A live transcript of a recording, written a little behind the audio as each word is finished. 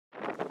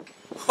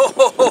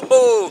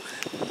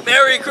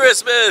Merry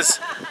Christmas!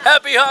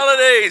 Happy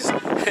holidays!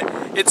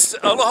 It's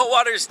Aloha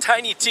Water's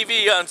Tiny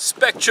TV on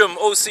Spectrum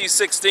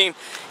OC16.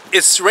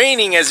 It's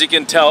raining, as you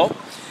can tell,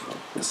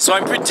 so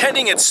I'm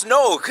pretending it's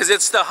snow because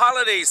it's the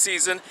holiday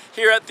season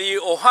here at the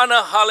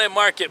Ohana Hale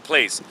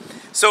marketplace.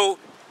 So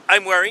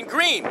I'm wearing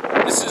green.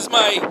 This is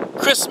my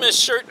Christmas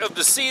shirt of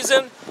the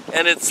season,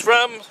 and it's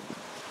from,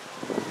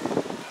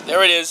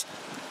 there it is,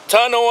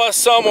 Tanoa,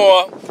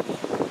 Samoa.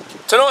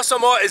 Tanoa,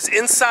 Samoa is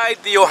inside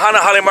the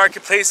Ohana Hale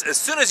marketplace as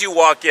soon as you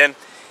walk in.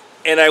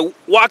 And I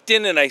walked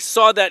in and I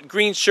saw that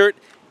green shirt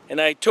and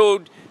I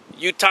told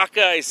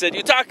Yutaka, I said,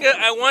 Yutaka,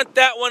 I want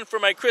that one for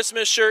my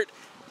Christmas shirt,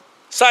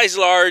 size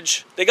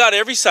large. They got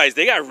every size.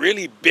 They got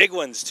really big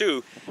ones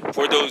too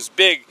for those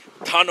big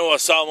Tanoa,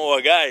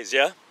 Samoa guys,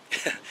 yeah?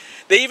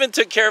 They even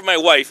took care of my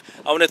wife.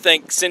 I want to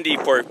thank Cindy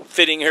for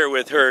fitting her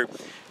with her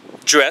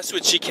dress,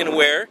 which she can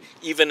wear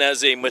even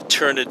as a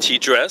maternity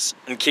dress,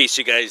 in case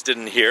you guys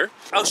didn't hear.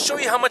 I'll show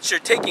you how much they're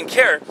taking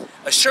care.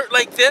 A shirt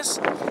like this,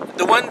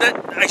 the one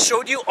that I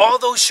showed you, all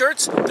those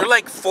shirts, they're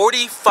like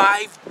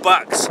 45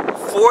 bucks.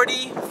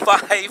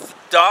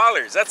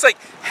 $45. That's like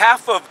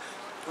half of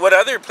what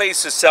other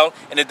places sell,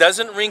 and it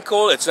doesn't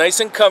wrinkle, it's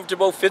nice and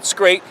comfortable, fits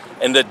great,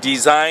 and the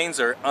designs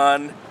are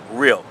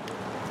unreal.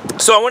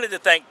 So I wanted to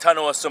thank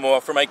Tanoa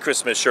Samoa for my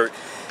Christmas shirt.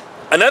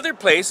 Another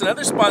place,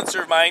 another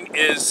sponsor of mine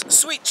is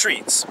Sweet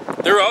Treats.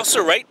 They're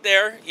also right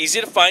there, easy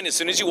to find. As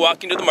soon as you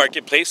walk into the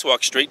marketplace,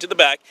 walk straight to the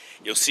back,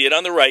 you'll see it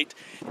on the right.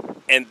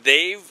 And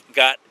they've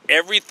got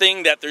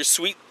everything that their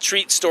Sweet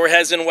Treat store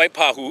has in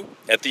Waipahu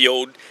at the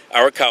old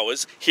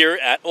Arakawa's here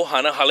at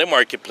Ohana Hale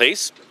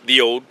Marketplace,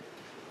 the old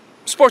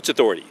Sports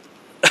Authority.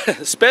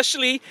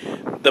 Especially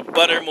the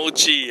butter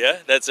mochi, yeah?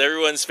 That's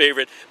everyone's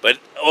favorite. But,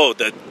 oh,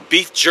 the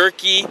beef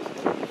jerky,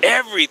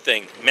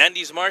 everything.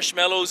 Mandy's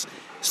marshmallows,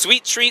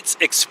 Sweet Treats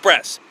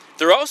Express.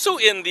 They're also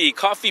in the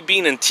coffee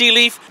bean and tea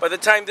leaf. By the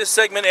time this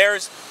segment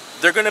airs,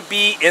 they're gonna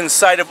be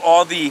inside of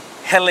all the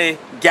Hale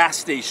gas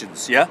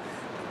stations, yeah?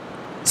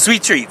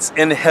 Sweet Treats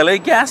and Hale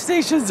gas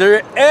stations,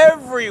 they're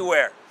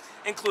everywhere,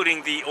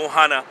 including the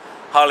Ohana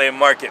Hale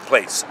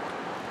Marketplace.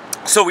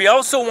 So we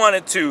also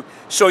wanted to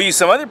show you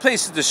some other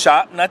places to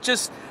shop, not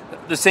just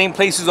the same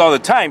places all the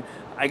time.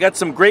 I got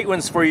some great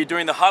ones for you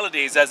during the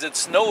holidays as it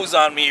snows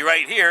on me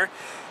right here.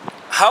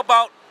 How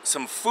about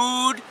some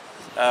food?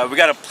 We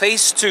got a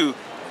place to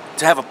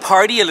have a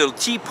party, a little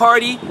tea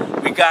party.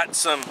 We got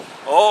some,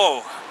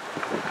 oh,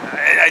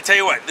 I tell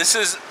you what,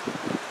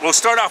 we'll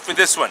start off with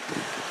this one.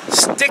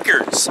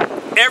 Stickers.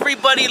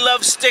 Everybody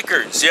loves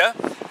stickers, yeah?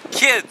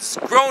 Kids,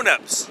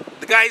 grown-ups,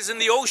 the guys in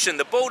the ocean,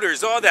 the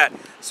boaters, all that.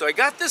 So I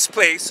got this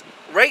place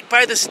right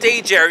by the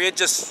stage area.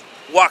 Just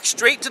walk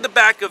straight to the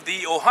back of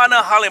the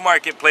Ohana Hale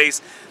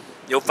Marketplace.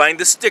 You'll find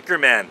the sticker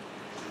man,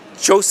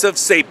 Joseph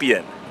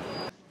Sapien.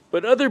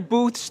 But other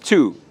booths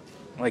too,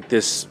 like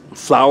this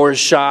flower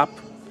shop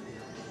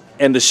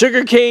and the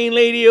sugarcane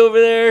lady over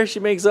there. She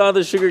makes all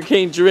the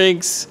sugarcane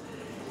drinks.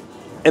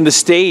 And the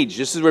stage,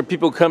 this is where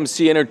people come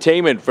see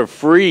entertainment for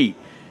free.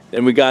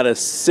 Then we got a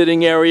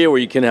sitting area where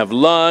you can have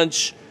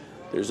lunch.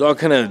 There's all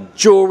kind of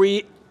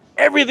jewelry,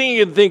 everything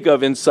you can think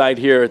of inside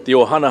here at the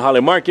Ohana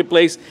Hale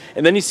Marketplace.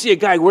 And then you see a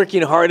guy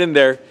working hard in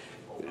there,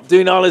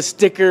 doing all his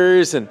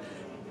stickers and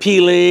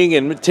peeling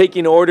and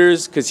taking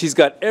orders, because he's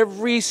got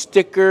every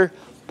sticker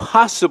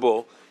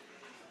possible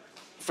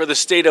for the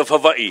state of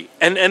Hawaii.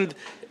 And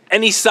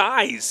any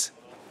size,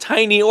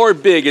 tiny or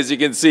big, as you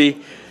can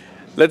see.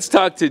 Let's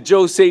talk to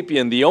Joe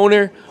Sapien, the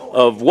owner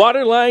of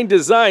Waterline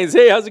Designs.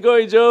 Hey, how's it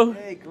going, Joe?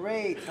 Hey,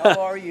 great.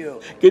 How are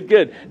you? Good,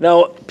 good.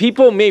 Now,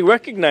 people may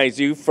recognize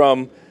you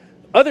from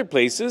other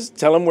places.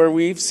 Tell them where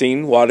we've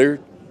seen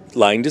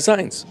Waterline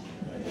Designs.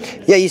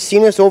 Yeah, you've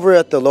seen us over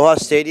at the Aloha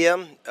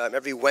Stadium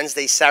every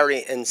Wednesday,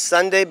 Saturday, and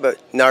Sunday.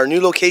 But in our new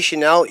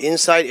location now,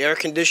 inside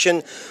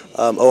air-conditioned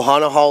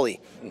Ohana Hale.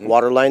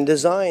 Waterline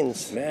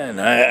Designs. Man,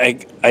 I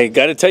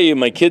got to tell you,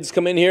 my kids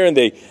come in here and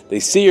they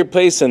see your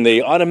place and they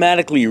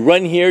automatically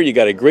run here. You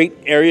got a great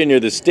area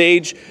near the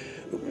stage.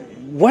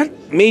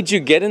 What made you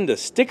get into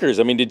stickers?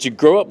 I mean, did you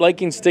grow up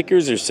liking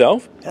stickers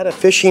yourself? I had a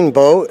fishing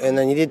boat, and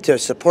I needed to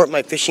support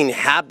my fishing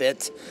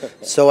habit,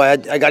 so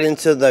I got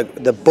into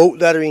the boat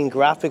lettering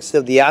graphics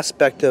of the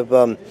aspect of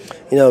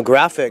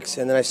graphics,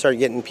 and then I started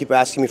getting people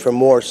asking me for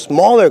more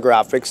smaller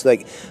graphics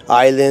like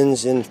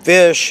islands and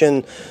fish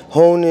and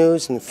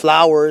honus and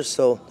flowers.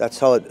 So that's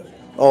how it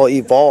all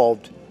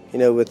evolved,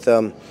 with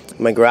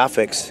my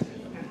graphics.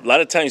 A lot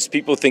of times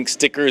people think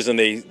stickers and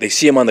they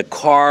see them on the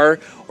car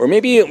or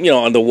maybe,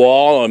 on the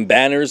wall, on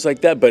banners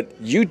like that, but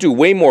you do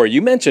way more.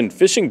 You mentioned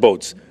fishing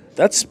boats.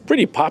 That's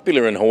pretty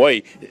popular in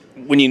Hawaii.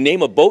 When you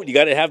name a boat, you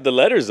got to have the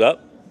letters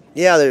up.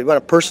 Yeah, they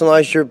want to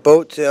personalize your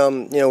boat,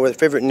 with a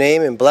favorite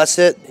name and bless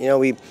it.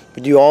 We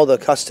do all the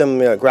custom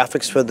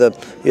graphics for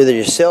either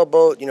your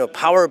sailboat,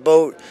 power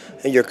boat,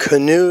 your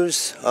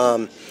canoes,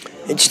 and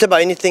just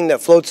about anything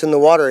that floats in the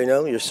water,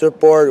 your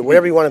surfboard,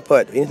 whatever you want to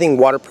put, anything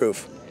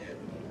waterproof.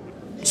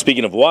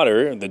 Speaking of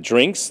water, the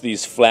drinks,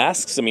 these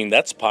flasks, I mean,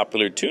 that's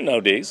popular too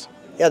nowadays.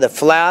 Yeah, the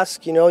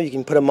flask, you know, you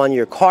can put them on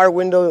your car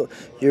window,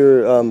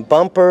 your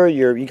bumper,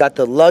 you got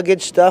the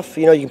luggage stuff,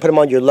 you know, you can put them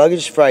on your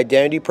luggage for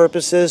identity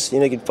purposes. You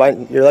know, you can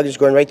find your luggage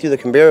going right through the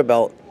conveyor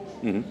belt.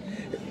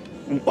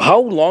 How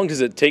long does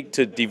it take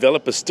to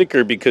develop a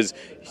sticker? Because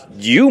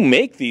you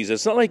make these.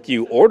 It's not like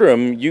you order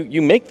them.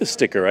 You make the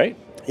sticker, right?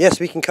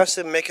 Yes, we can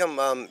custom make them.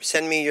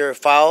 Send me your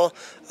file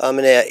in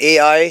an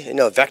AI, you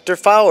know, vector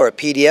file or a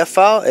PDF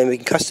file, and we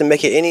can custom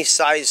make it any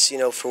size, you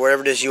know, for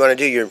whatever it is you want to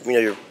do.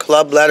 Your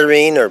club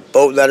lettering or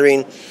boat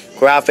lettering,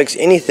 graphics,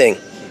 anything.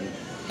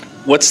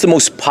 What's the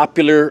most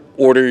popular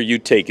order you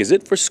take? Is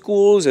it for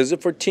schools? Is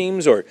it for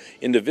teams or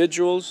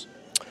individuals?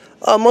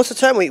 Most of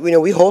the time,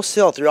 we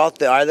wholesale throughout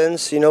the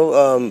islands. You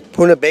know,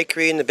 Puna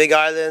Bakery in the Big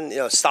Island. You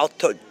know, South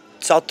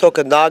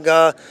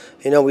Tokanaga.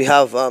 You know, we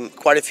have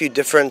quite a few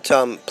different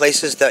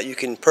places that you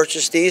can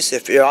purchase these.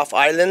 If you're off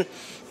island,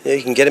 you know,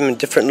 you can get them in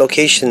different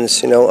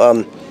locations. You know,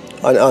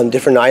 on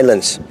different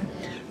islands.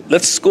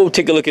 Let's go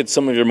take a look at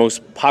some of your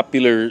most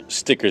popular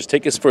stickers.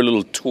 Take us for a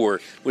little tour.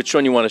 Which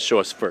one you want to show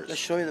us first?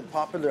 Let's show you the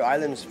popular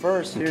islands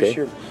first.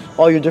 Here's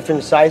all your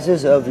different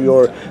sizes of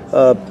your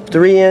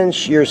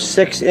 3-inch, your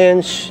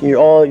 6-inch,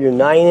 your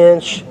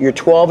 9-inch, your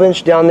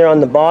 12-inch down there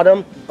on the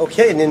bottom.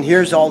 Okay, and then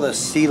here's all the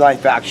sea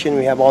life action.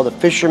 We have all the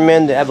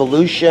fishermen, the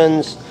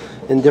evolutions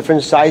in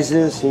different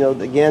sizes. You know,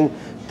 again,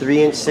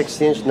 3-inch,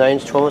 6-inch,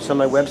 9-inch, 12-inch on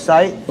my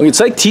website. Well, it's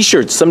like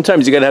T-shirts.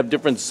 Sometimes you got to have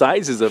different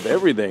sizes of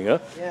everything, huh?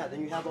 Yeah,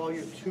 then you have all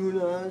your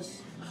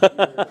tunas,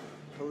 your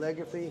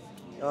calligraphy.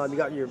 You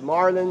got your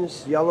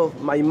marlins, yellow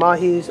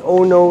mahis,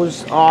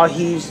 onos,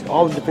 ahis,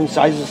 all the different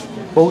sizes,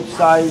 boat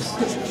size.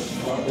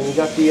 And you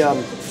got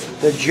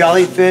the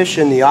jellyfish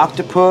and the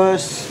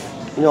octopus.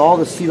 You know, all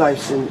the sea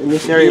life in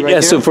this area right here.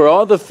 Yeah, so for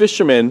all the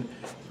fishermen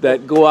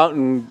that go out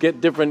and get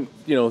different,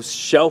 you know,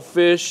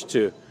 shellfish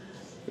to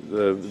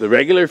the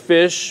regular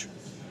fish,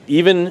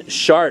 even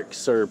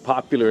sharks are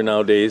popular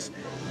nowadays.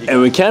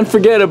 And we can't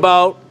forget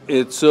about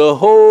It's a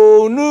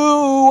Whole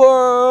New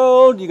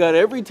World. You got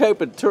every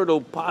type of turtle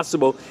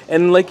possible.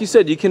 And like you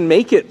said, you can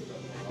make it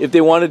if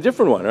they want a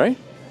different one, right?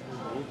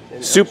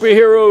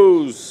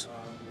 Superheroes.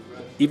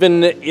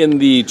 Even in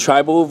the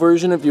tribal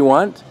version, if you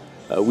want,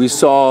 we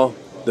saw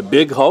the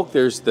big Hulk.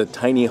 There's the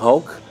tiny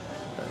Hulk,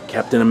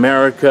 Captain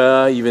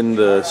America, even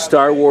the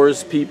Star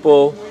Wars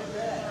people.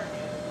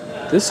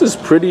 This is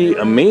pretty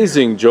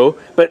amazing, Joe.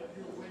 But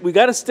we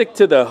got to stick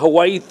to the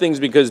Hawaii things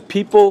because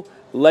people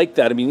like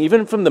that. I mean,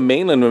 even from the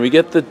mainland, when we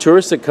get the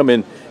tourists that come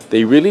in,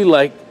 they really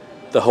like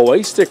the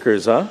Hawaii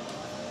stickers, huh?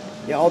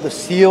 Yeah, all the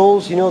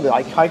seals, you know, the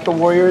Ikaika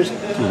warriors,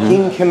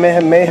 King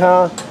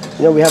Kamehameha.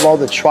 You know, we have all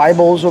the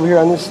tribals over here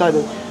on this side.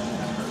 You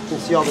can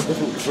see all the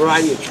different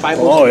variety of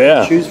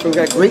tribals to choose from. We've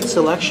got a great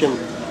selection.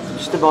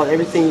 Just about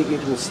everything you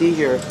can see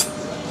here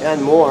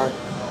and more.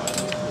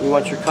 You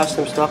want your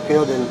custom stuff, you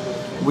know, then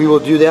we will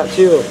do that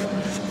too.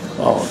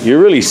 Oh,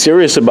 you're really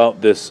serious about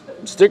this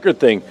sticker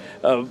thing.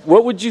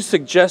 What would you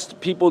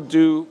suggest people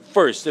do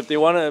first? If they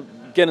want to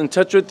get in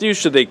touch with you,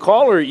 should they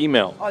call or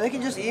email? Oh, they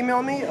can just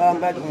email me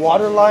at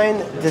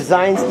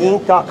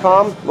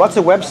waterlinedesigns.com. Well, that's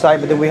a website,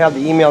 but then we have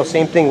the email,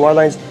 same thing,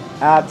 waterlines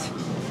at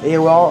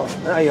AOL,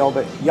 not AOL,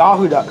 but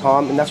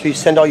yahoo.com, and that's where you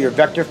send all your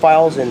vector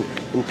files and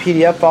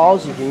PDF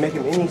files. You can make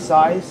them any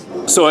size.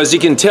 So as you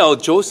can tell,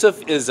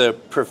 Joseph is a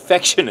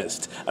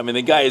perfectionist. I mean,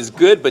 the guy is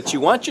good, but you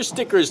want your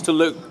stickers to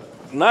look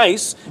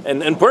nice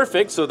and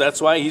perfect, so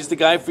that's why he's the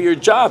guy for your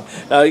job.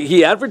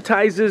 He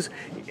advertises,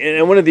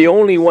 and one of the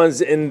only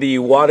ones in the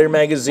water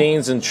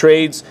magazines and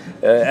trades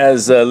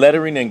as a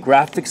lettering and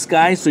graphics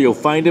guy, so you'll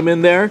find him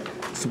in there.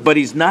 But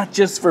he's not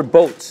just for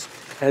boats,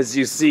 as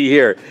you see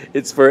here.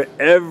 It's for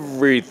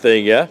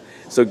everything, yeah?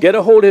 So get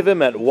a hold of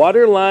him at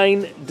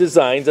Waterline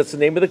Designs, that's the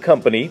name of the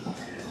company,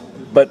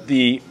 but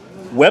the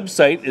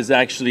website is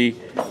actually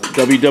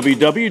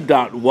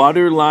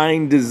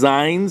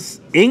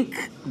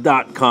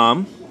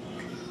www.waterlinedesignsinc.com.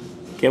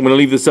 Okay, I'm going to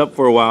leave this up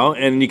for a while,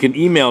 and you can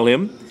email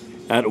him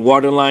at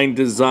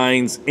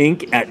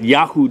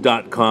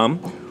waterlinedesignsinc@yahoo.com.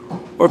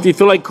 Or if you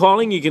feel like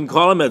calling, you can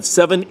call him at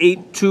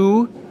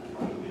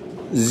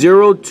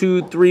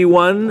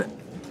 782-0231,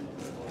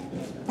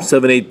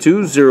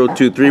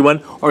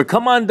 782-0231, or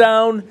come on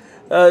down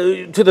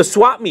to the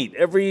swap meet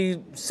every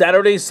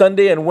Saturday,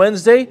 Sunday, and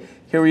Wednesday.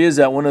 Here he is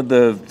at one of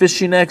the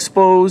fishing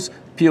expos,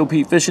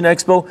 POP Fishing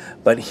Expo,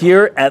 but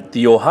here at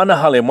the Ohana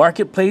Hale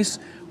Marketplace,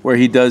 where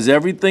he does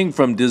everything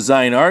from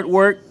design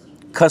artwork,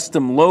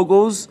 custom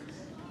logos,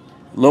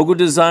 logo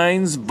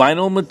designs,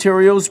 vinyl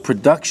materials,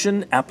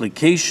 production,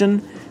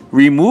 application,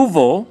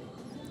 removal,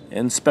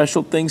 and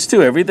special things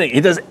too, everything.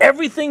 He does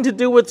everything to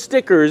do with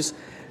stickers,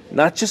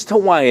 not just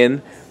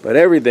Hawaiian, but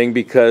everything,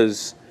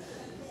 because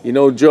you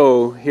know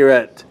Joe here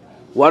at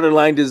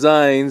Waterline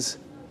Designs,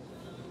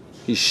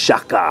 he's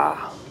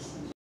shaka.